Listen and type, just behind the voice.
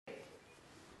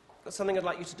got something I'd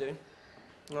like you to do.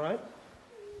 All right?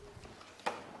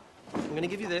 I'm going to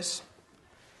give you this,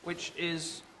 which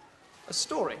is a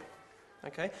story.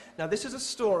 Okay? Now, this is a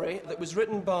story that was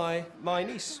written by my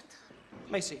niece,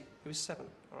 Macy, who is 7.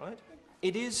 All right?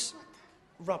 It is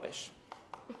rubbish.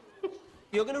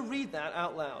 You're going to read that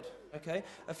out loud, okay,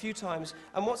 a few times.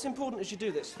 And what's important as you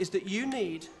do this is that you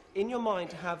need, in your mind,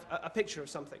 to have a picture of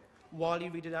something while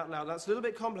you read it out loud. That's a little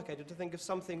bit complicated to think of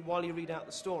something while you read out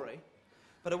the story.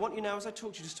 But I want you now, as I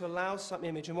talk to you, just to allow some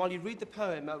image. And while you read the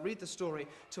poem, read the story,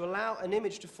 to allow an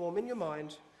image to form in your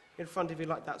mind in front of you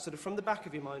like that, sort of from the back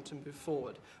of your mind to move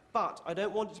forward. But I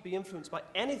don't want it to be influenced by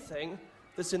anything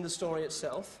that's in the story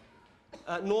itself,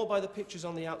 nor by the pictures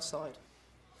on the outside.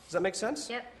 Does that make sense?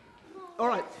 Yep. All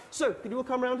right. So, can you all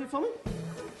come round here for me?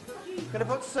 Going to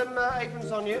put some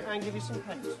aprons on you and give you some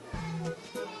paint.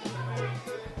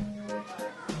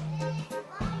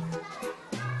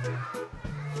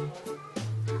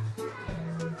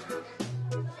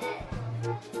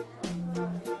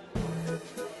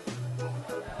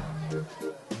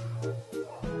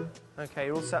 Okay,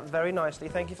 you're all sat very nicely.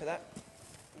 Thank you for that.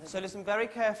 So listen very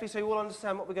carefully so you all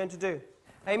understand what we're going to do.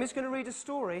 Amy's going to read a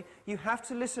story. You have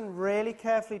to listen really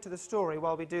carefully to the story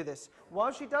while we do this.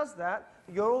 While she does that,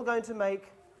 you're all going to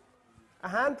make a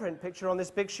handprint picture on this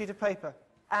big sheet of paper.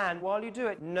 And while you do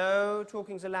it, no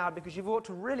talking's allowed because you've ought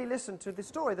to really listen to the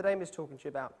story that Amy's talking to you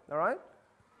about. All right?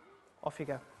 Off you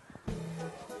go.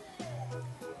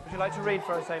 Would you like to read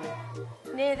for us, Amy?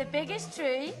 Near the biggest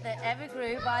tree that ever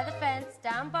grew by the fence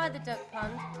down by the duck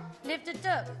pond lived a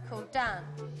duck called Dan.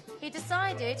 He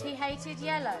decided he hated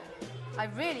yellow. I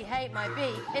really hate my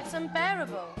beak, it's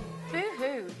unbearable.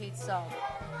 Boo-hoo, he'd sob.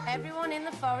 Everyone in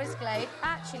the forest glade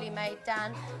actually made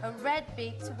Dan a red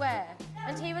beak to wear,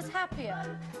 and he was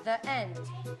happier. The end.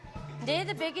 Near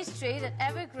the biggest tree that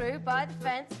ever grew by the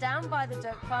fence down by the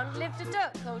duck pond lived a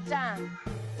duck called Dan.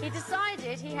 He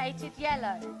decided he hated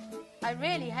yellow. I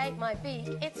really hate my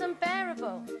beak, it's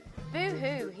unbearable.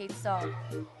 Boo-hoo, he'd sob.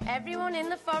 Everyone in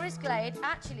the forest glade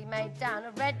actually made Dan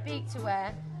a red beak to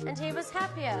wear, and he was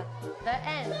happier. The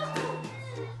end.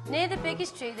 Near the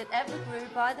biggest tree that ever grew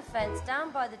by the fence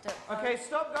down by the duck pond... Okay,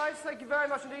 stop, guys. Thank you very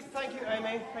much indeed. Thank you,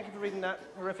 Amy. Thank you for reading that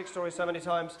horrific story so many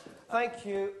times. Thank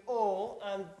you all,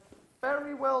 and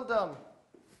very well done.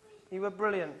 You were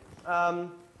brilliant.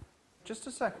 Just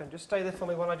a second. Just stay there for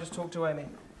me while I just talk to Amy.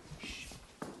 Shh.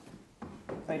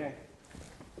 How you doing?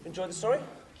 Enjoy the story?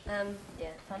 Yeah,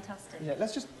 fantastic. Yeah,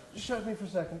 let's just show it to me for a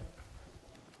second.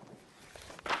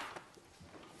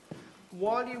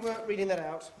 While you were reading that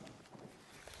out,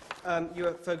 you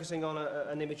were focusing on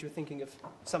an image, you were thinking of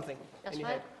something in your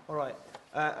head. All right.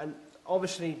 And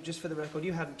obviously, just for the record,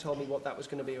 you hadn't told me what that was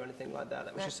going to be or anything like that.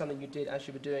 That was just something you did as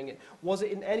you were doing it. Was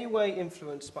it in any way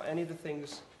influenced by any of the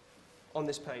things on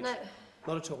this page? No.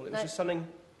 Not at all. It was just something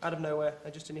out of nowhere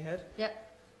and just in your head? Yep.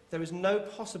 There is no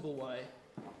possible way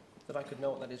that I could know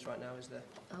what that is right now, is there?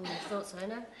 I would have thought so,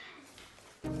 no?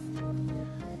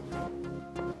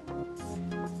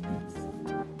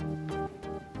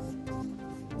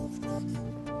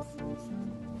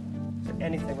 Is it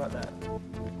anything like that?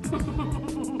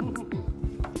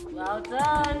 Well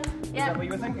done. Is that what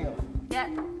you were thinking of? Yeah.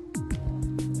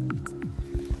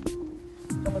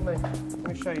 Come with me.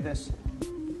 Let me show you this.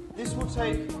 This will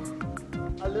take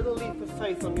a little leap of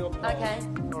faith on your part. Okay.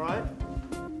 All right?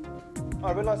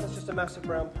 I realise that's just a mass of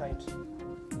brown paint.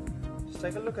 Just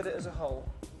take a look at it as a whole.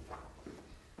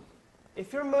 If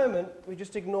for a moment we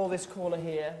just ignore this corner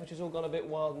here, which has all gone a bit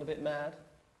wild and a bit mad,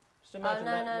 just imagine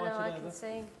no, that I can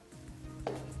see.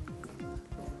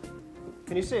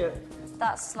 Can you see it?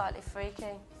 That's slightly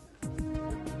freaky.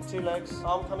 2 legs,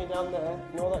 arm coming down there,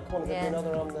 ignore that corner, there'll be Yeah.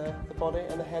 another arm there, the body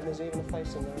and the head, there's even a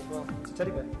face in there as well. It's a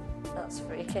teddy bear. That's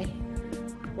freaky.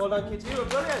 Well done, kids, you were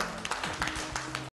brilliant!